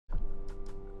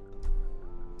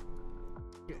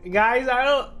Guys,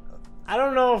 I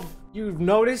don't know if you've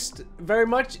noticed very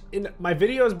much in my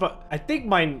videos, but I think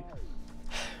my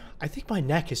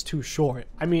neck is too short.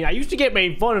 I mean, I used to get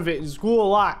made fun of it in school a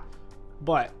lot,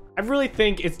 but I really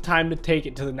think it's time to take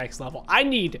it to the next level. I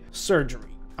need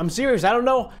surgery. I'm serious. I don't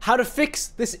know how to fix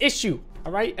this issue.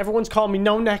 All right, everyone's calling me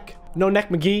no neck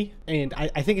McGee, and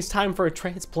I think it's time for a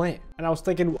transplant. And I was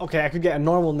thinking, okay, I could get a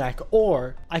normal neck,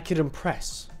 or I could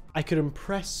impress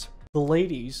the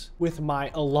ladies with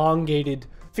my elongated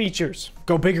features.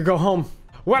 Go big or go home.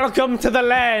 Welcome to the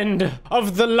land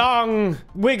of the long,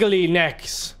 wiggly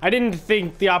necks. I didn't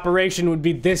think the operation would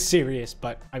be this serious,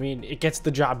 but I mean, it gets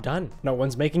the job done. No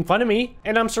one's making fun of me,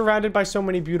 and I'm surrounded by so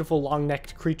many beautiful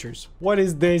long-necked creatures. What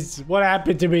is this? What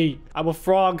happened to me? I'm a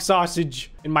frog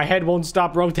sausage, and my head won't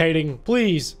stop rotating.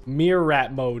 Please, mirror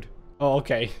rat mode. Oh,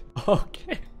 okay.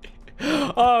 Okay.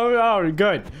 Oh,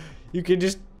 good. You can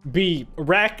just be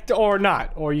wrecked or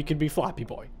not, or you could be floppy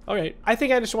boy. Okay, I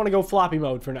think I just want to go floppy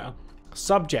mode for now.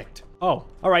 Subject. Oh,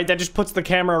 all right, that just puts the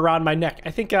camera around my neck.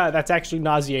 I think that's actually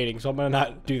nauseating, so I'm gonna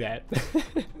not do that.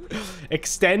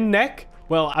 Extend neck?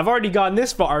 Well, I've already gone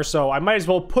this far, so I might as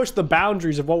well push the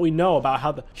boundaries of what we know about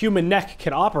how the human neck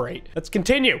can operate. Let's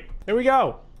continue. Here we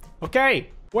go.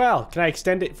 Okay, well, can I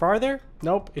extend it farther?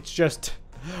 Nope, it's just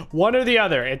one or the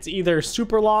other. It's either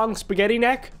super long spaghetti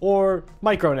neck or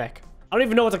micro neck. I don't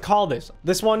even know what to call this.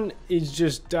 This one is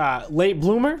just late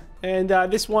bloomer, and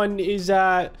this one is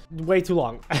way too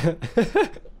long.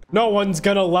 No one's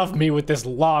gonna love me with this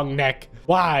long neck.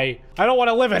 Why? I don't want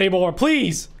to live anymore,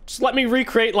 please. Just let me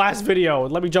recreate last video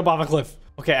and let me jump off a cliff.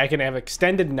 Okay, I can have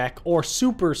extended neck or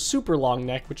super long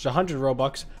neck, which is 100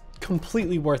 Robux.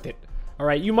 Completely worth it. All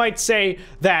right, you might say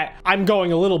that I'm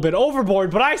going a little bit overboard,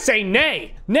 but I say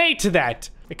nay. Nay to that.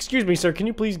 Excuse me, sir, can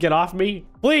you please get off me?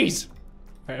 Please.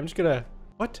 All right, I'm just gonna,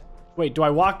 what? Wait, do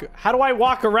I walk? How do I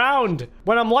walk around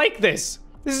when I'm like this?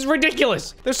 This is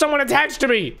ridiculous. There's someone attached to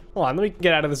me. Hold on, let me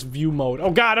get out of this view mode. Oh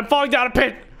God, I'm falling down a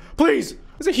pit. Please,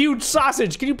 there's a huge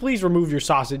sausage. Can you please remove your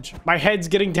sausage? My head's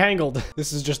getting tangled.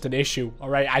 This is just an issue, all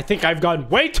right? I think I've gone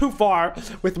way too far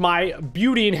with my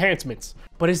beauty enhancements.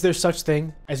 But is there such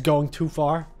thing as going too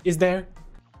far? Is there?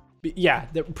 Yeah,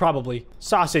 probably.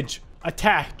 Sausage.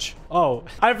 Attach. Oh,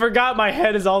 I forgot my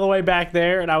head is all the way back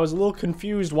there, and I was a little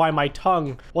confused why my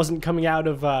tongue wasn't coming out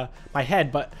of my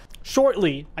head, but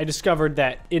shortly I discovered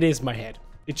that it is my head.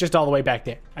 It's just all the way back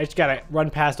there. I just gotta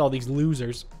run past all these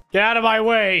losers. Get out of my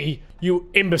way, you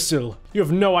imbecile. You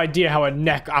have no idea how a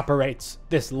neck operates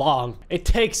this long. It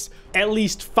takes at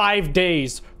least 5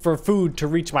 days for food to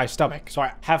reach my stomach, so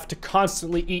I have to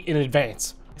constantly eat in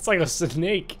advance. It's like a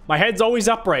snake. My head's always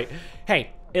upright.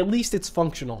 Hey, at least it's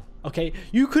functional. Okay,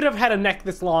 you could have had a neck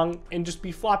this long and just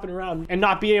be flopping around and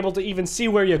not be able to even see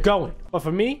where you're going. But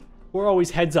for me, we're always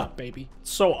heads up, baby.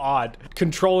 It's so odd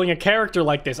controlling a character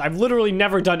like this. I've literally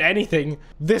never done anything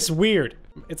this weird.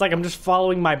 It's like I'm just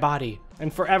following my body,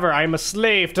 and forever I am a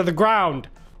slave to the ground.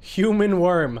 Human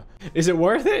worm. Is it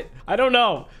worth it? I don't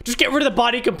know. Just get rid of the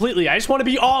body completely. I just want to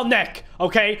be all neck,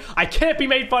 okay? I can't be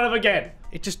made fun of again.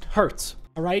 It just hurts,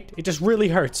 all right? It just really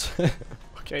hurts.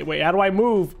 Okay, wait, how do I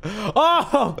move?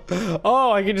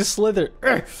 Oh, I can just slither.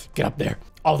 Get up there.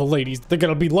 All the ladies, they're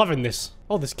gonna be loving this.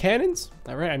 Oh, there's cannons?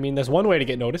 All right, I mean, there's one way to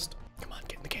get noticed. Come on,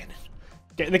 get in the cannon.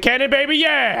 Get in the cannon, baby,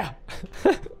 yeah!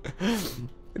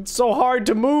 It's so hard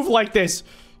to move like this.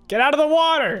 Get out of the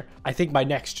water. I think my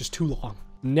neck's just too long.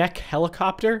 Neck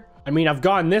helicopter? I mean, I've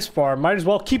gone this far. Might as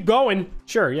well keep going.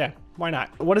 Sure, yeah, why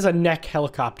not? What is a neck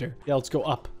helicopter? Yeah, let's go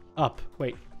up, up.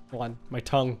 Wait, hold on, my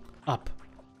tongue. Up,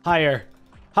 higher.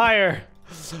 Higher.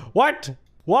 What?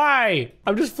 Why?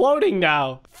 I'm just floating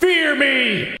now. Fear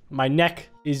me! My neck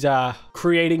is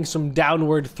creating some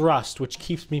downward thrust, which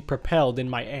keeps me propelled in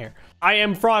my air. I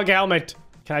am Frog Helmet.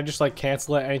 Can I just like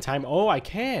cancel it anytime? Oh, I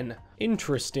can.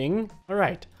 Interesting. All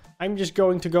right. I'm just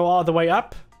going to go all the way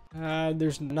up.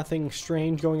 There's nothing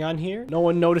strange going on here. No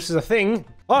one notices a thing.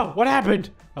 Oh, what happened?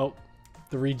 Oh,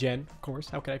 the regen, of course.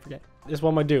 How could I forget? This is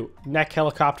what I'm gonna do. Neck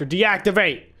helicopter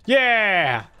deactivate.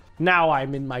 Yeah! Now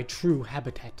I'm in my true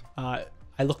habitat. I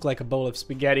look like a bowl of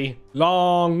spaghetti.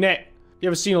 Long neck. You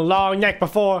ever seen a long neck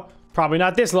before? Probably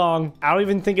not this long. I don't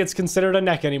even think it's considered a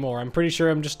neck anymore. I'm pretty sure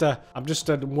I'm just a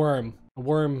worm. A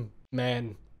worm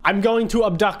man. I'm going to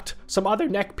abduct some other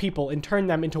neck people and turn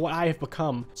them into what I have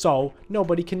become, so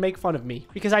nobody can make fun of me.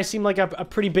 Because I seem like a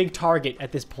pretty big target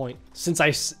at this point, since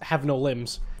I have no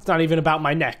limbs. It's not even about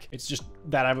my neck. It's just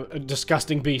that I'm a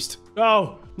disgusting beast.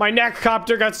 Oh, my neck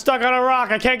copter got stuck on a rock.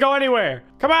 I can't go anywhere.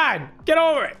 Come on, get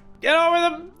over it. Get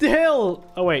over the hill.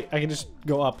 Oh wait, I can just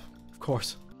go up, of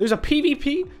course. There's a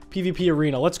PvP PvP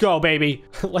arena. Let's go, baby.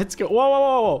 Let's go. Whoa, whoa,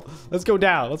 whoa, whoa. Let's go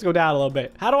down. Let's go down a little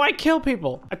bit. How do I kill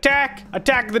people? Attack.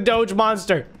 Attack the Doge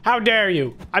monster. How dare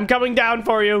you? I'm coming down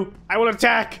for you. I will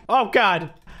attack. Oh,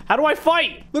 God. How do I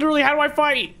fight? Literally, how do I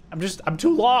fight? I'm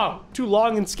too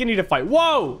long and skinny to fight.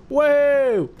 Whoa.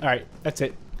 Whoa. All right. That's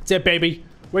it. That's it, baby.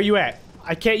 Where you at?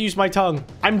 I can't use my tongue.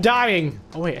 I'm dying.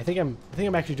 Oh, wait. I think I'm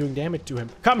actually doing damage to him.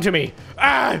 Come to me.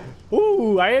 Ah.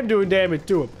 Ooh, I am doing damage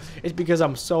to him. It's because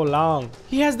I'm so long.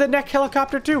 He has the neck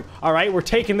helicopter too. All right, we're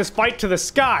taking this fight to the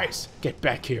skies. Get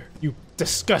back here, you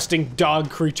disgusting dog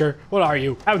creature. What are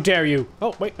you? How dare you?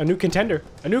 Oh, wait, a new contender.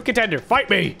 A new contender. Fight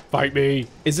me. Fight me.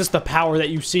 Is this the power that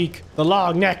you seek? The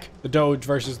long neck. The Doge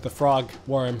versus the frog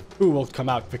worm. Who will come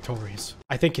out victorious?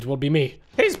 I think it will be me.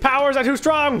 His powers are too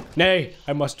strong. Nay,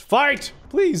 I must fight.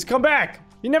 Please come back.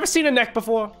 You never seen a neck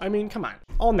before? I mean, come on.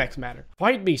 All necks matter.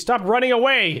 Fight me. Stop running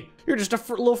away. You're just a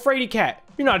little fraidy cat.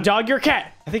 You're not a dog. You're a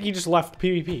cat. I think he just left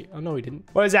PvP. Oh, no, he didn't.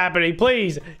 What is happening?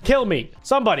 Please kill me.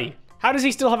 Somebody. How does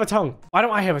he still have a tongue? Why don't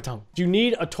I have a tongue? Do you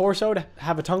need a torso to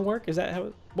have a tongue work? Is that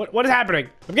how? What is happening?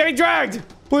 I'm getting dragged.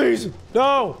 Please.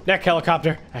 No. Neck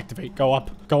helicopter. Activate. Go up.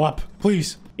 Go up.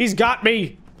 Please. He's got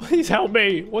me. Please help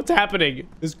me. What's happening?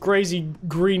 This crazy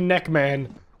green neck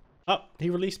man. Oh,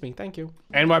 he released me. Thank you.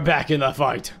 And we're back in the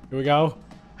fight. Here we go.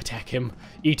 Attack him.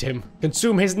 Eat him.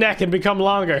 Consume his neck and become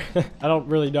longer. I don't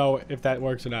really know if that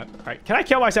works or not. All right. Can I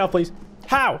kill myself, please?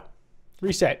 How?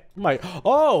 Reset.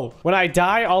 Oh, when I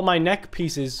die, all my neck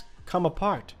pieces come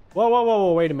apart. Whoa, whoa, whoa,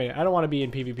 whoa. Wait a minute. I don't want to be in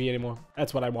PvP anymore.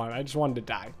 That's what I wanted. I just wanted to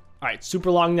die. All right.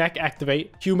 Super long neck.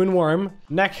 Activate. Human worm.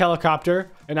 Neck helicopter.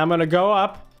 And I'm going to go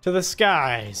up to the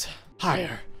skies.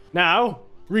 Higher. Now,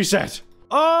 reset.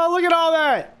 Oh, look at all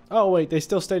that. Oh, wait. They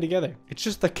still stay together. It's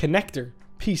just the connector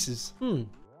pieces.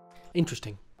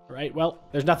 Interesting. All right, well,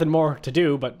 there's nothing more to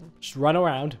do but just run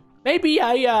around. Maybe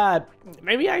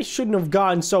I shouldn't have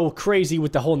gone so crazy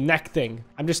with the whole neck thing.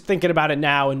 I'm just thinking about it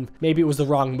now, and maybe it was the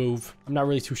wrong move. I'm not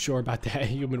really too sure about that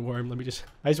human worm. I just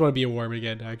want to be a worm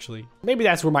again, actually. Maybe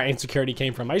that's where my insecurity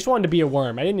came from. I just wanted to be a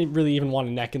worm. I didn't really even want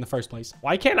a neck in the first place.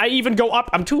 Why can't I even go up?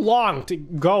 I'm too long to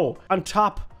go on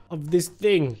top of this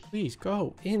thing. Please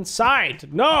go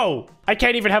inside. No, I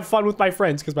can't even have fun with my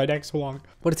friends because my neck's so long.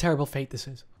 What a terrible fate this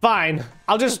is. Fine,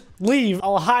 I'll just leave.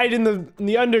 I'll hide in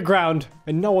the underground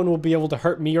and no one will be able to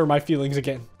hurt me or my feelings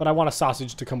again. But I want a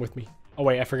sausage to come with me. Oh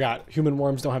wait, I forgot. Human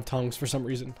worms don't have tongues for some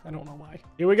reason. I don't know why.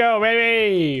 Here we go,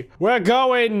 baby. We're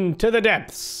going to the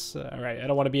depths. All right, I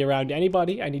don't want to be around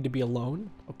anybody. I need to be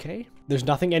alone, okay? There's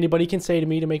nothing anybody can say to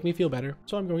me to make me feel better.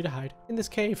 So I'm going to hide in this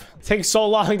cave. It takes so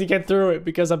long to get through it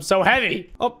because I'm so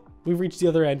heavy. Oh, we've reached the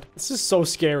other end. This is so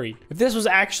scary. If this was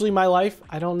actually my life,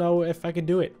 I don't know if I could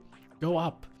do it. Go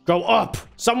up. Go up.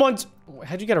 Someone's...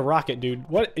 How'd you get a rocket, dude?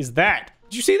 What is that?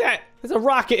 Did you see that? There's a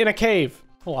rocket in a cave.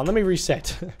 Hold on, let me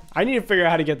reset. I need to figure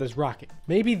out how to get this rocket.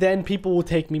 Maybe then people will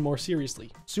take me more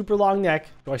seriously. Super long neck.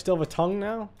 Do I still have a tongue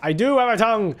now? I do have a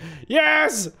tongue.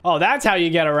 Yes! Oh, that's how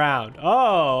you get around.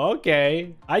 Oh,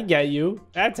 okay. I get you.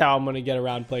 That's how I'm gonna get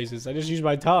around places. I just use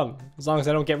my tongue. As long as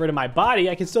I don't get rid of my body,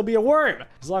 I can still be a worm.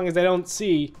 As long as they don't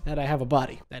see that I have a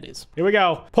body, that is. Here we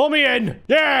go. Pull me in.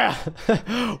 Yeah!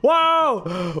 Whoa!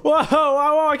 Whoa!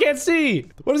 Whoa! I can't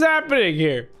see. What is happening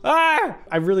here? Ah!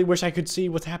 I really wish I could see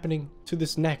what's happening to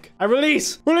this neck.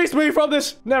 Release me from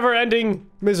this never-ending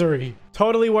misery.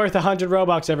 Totally worth 100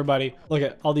 Robux, everybody. Look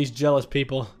at all these jealous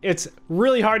people. It's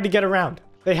really hard to get around.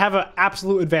 They have an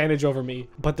absolute advantage over me,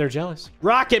 but they're jealous.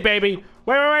 Rocket, baby.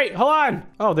 Wait, hold on.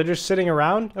 Oh, they're just sitting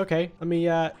around. Okay, let me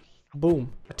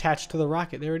boom, attached to the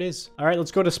rocket. There it is. All right,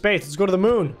 let's go to space. Let's go to the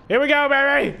moon. Here we go,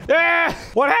 baby. Yeah!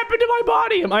 What happened to my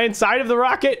body? Am I inside of the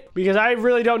rocket? Because I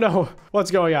really don't know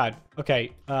what's going on.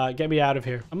 Okay, get me out of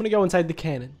here. I'm gonna go inside the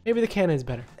cannon. Maybe the cannon's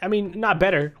better. I mean, not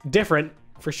better, different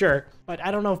for sure, but I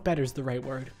don't know if better is the right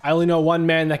word. I only know one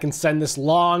man that can send this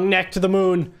long neck to the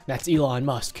moon. That's Elon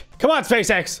Musk. Come on,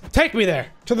 SpaceX, take me there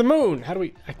to the moon. How do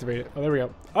we activate it? Oh, there we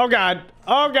go. Oh God,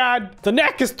 oh God. The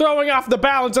neck is throwing off the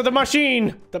balance of the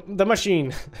machine. The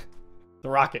machine. The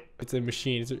rocket. It's a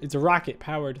machine. It's a rocket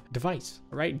powered device.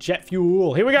 All right, jet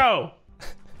fuel. Here we go.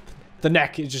 The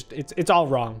neck is just, it's all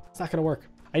wrong. It's not gonna work.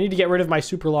 I need to get rid of my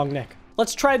super long neck.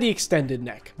 Let's try the extended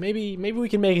neck. Maybe we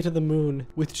can make it to the moon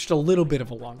with just a little bit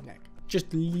of a long neck.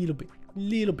 Just a little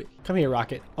bit. Come here,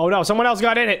 rocket. Oh no, someone else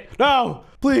got in it. No,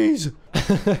 please.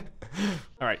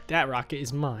 All right, that rocket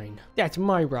is mine. That's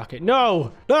my rocket.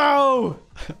 No, no.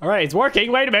 All right, it's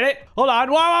working. Wait a minute. Hold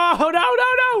on. Whoa,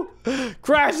 whoa, no.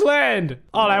 Crash land.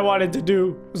 All I wanted to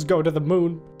do was go to the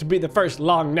moon to be the first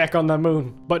long neck on the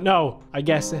moon. But no, I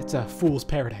guess it's a fool's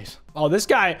paradise. Oh, this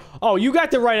guy. Oh, you got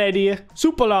the right idea.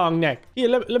 Super long neck. Here,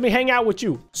 let me hang out with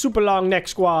you. Super long neck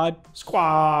squad.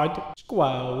 Squad.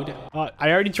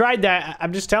 I already tried that.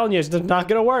 I'm just telling you, it's not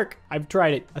gonna work. I've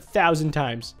tried it 1,000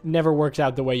 times. Never works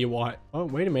out the way you want. Oh,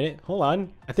 wait a minute. Hold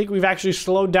on. I think we've actually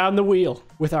slowed down the wheel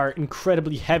with our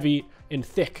incredibly heavy and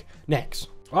thick necks.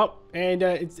 Oh, and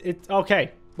it's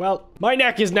okay. Well, my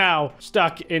neck is now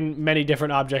stuck in many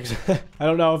different objects. I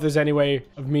don't know if there's any way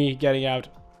of me getting out.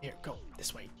 Here, go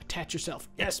this way. Attach yourself.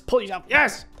 Yes, pull yourself.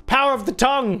 Yes! The power of the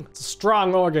tongue. It's a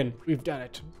strong organ. We've done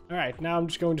it. All right, now I'm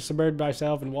just going to submerge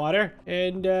myself in water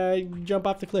and jump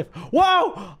off the cliff.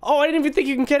 Whoa! Oh, I didn't even think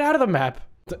you can get out of the map.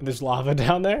 There's lava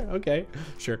down there? Okay,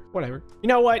 sure, whatever. You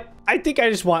know what? I think I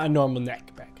just want a normal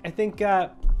neck back. I think,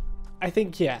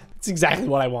 yeah, it's exactly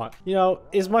what I want. You know,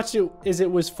 as much as it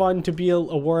was fun to be a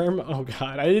worm, oh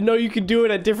God, I didn't know you could do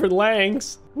it at different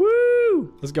lengths.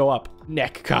 Woo! Let's go up.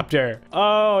 Neck copter.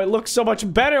 Oh, it looks so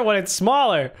much better when it's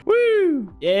smaller.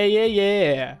 Woo!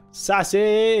 Yeah.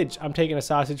 Sausage. I'm taking a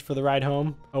sausage for the ride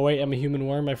home. Oh wait, I'm a human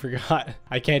worm. I forgot.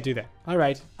 I can't do that. All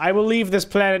right. I will leave this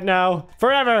planet now.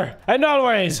 Forever and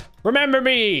always. Remember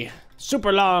me.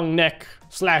 Super long neck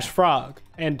 / frog.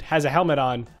 And has a helmet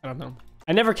on. I don't know.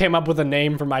 I never came up with a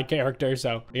name for my character,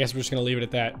 so I guess we're just gonna leave it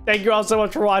at that. Thank you all so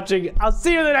much for watching. I'll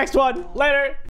see you in the next one. Later.